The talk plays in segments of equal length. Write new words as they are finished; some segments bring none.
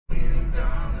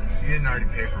You didn't already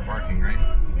pay for parking, right?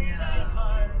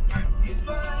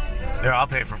 Here, I'll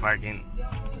pay for parking.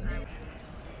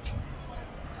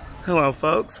 Hello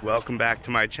folks, welcome back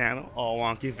to my channel, All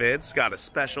Wonky Vids. Got a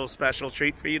special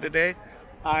treat for you today.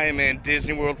 I am in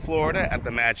Disney World, Florida at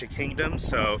the Magic Kingdom.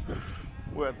 So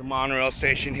we're at the monorail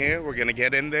station here. We're gonna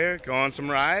get in there, go on some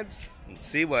rides, and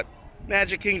see what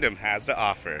Magic Kingdom has to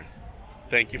offer.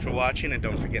 Thank you for watching, and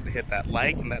don't forget to hit that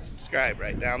like and that subscribe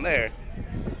right down there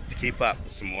to keep up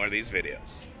with some more of these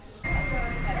videos.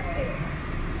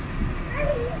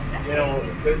 Yeah, what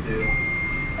we could do.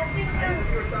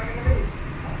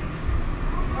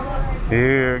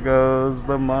 Here goes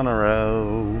the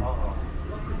monorail.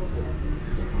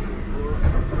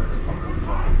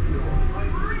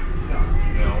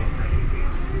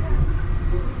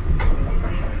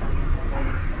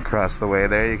 Across the way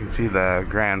there, you can see the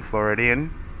Grand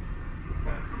Floridian.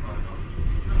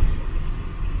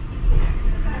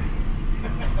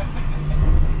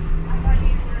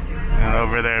 And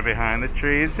over there behind the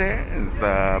trees here is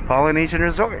the Polynesian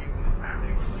Resort.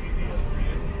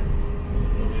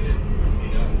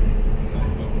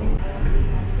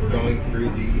 We're going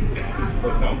through the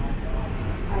hotel.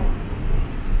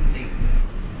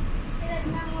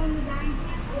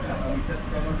 We took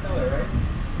from our color, right?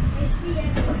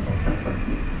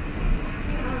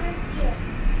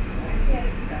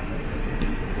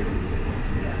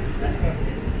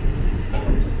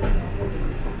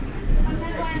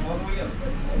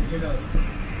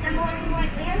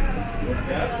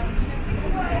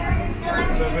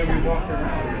 So maybe walk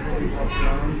around.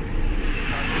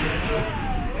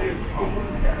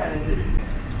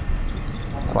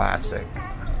 Classic.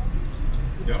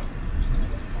 Yep.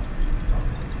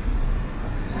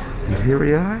 And here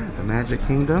we are at the Magic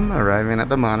Kingdom, arriving at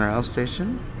the monorail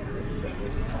station.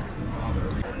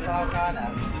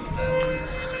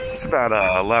 It's about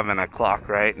 11 o'clock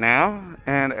right now,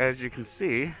 and as you can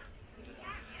see,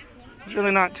 there's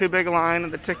really not too big a line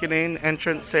at the ticketing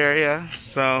entrance area,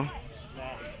 so I'm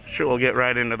sure we'll get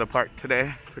right into the park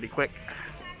today pretty quick.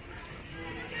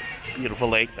 Beautiful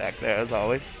lake back there as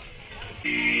always.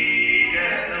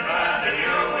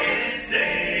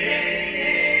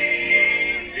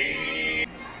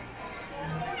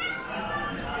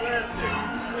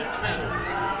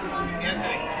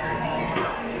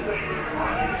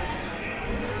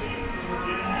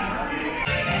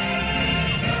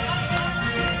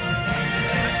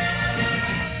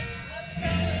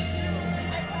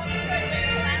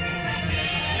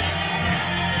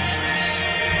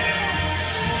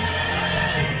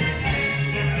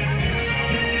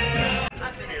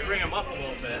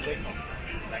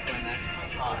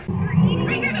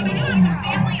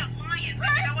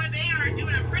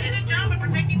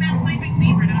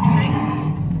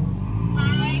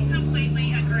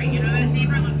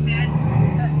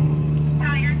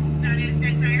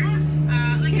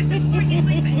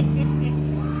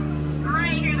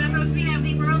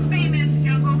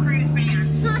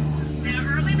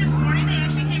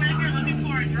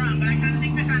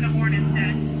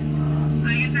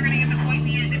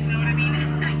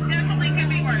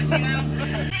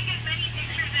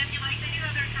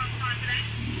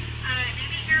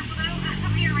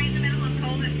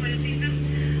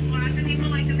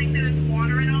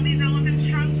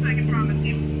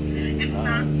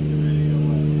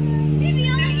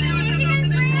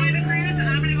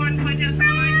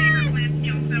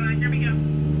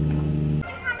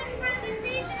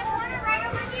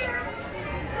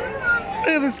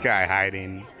 Look at this guy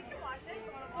hiding.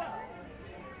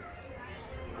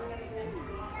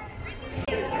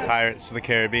 Pirates of the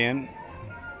Caribbean.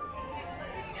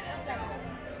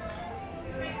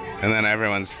 And then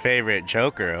everyone's favorite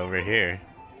Joker over here.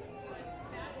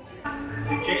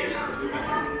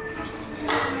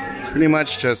 Pretty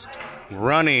much just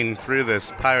running through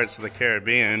this Pirates of the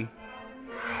Caribbean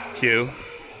queue.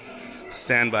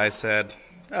 Standby said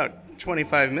about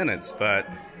 25 minutes, but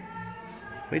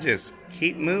we just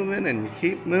keep moving and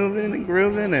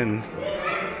grooving, and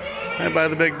right by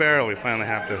the big barrel we finally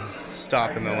have to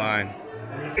stop in the line.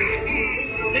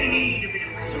 They need a bit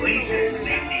of persuasion.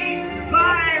 They need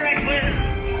fire and wind.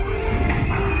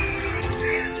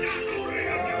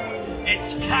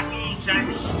 It's Captain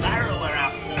Jack Sparrow we're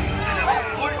after.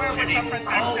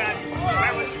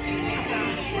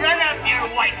 Run up your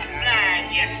white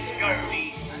flag, you scurvy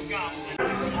scum.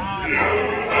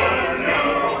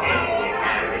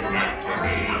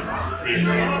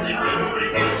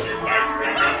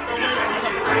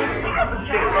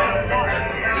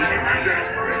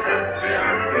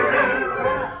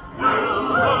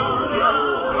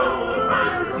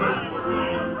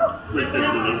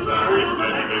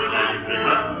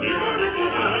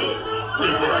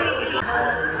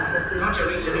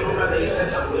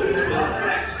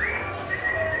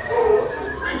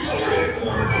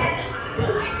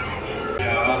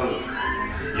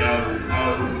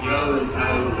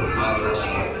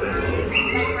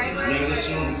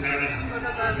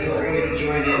 Feel free to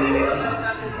join in anytime.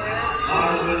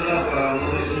 On with the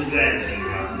bubbles and dancing,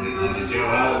 come to the yo,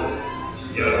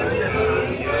 yo,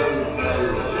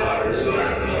 the water's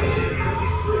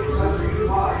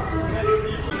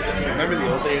Remember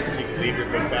the old days when you could leave your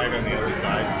book bag on the other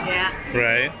side? Yeah.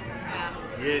 Right?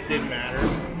 Yeah. It didn't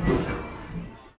matter.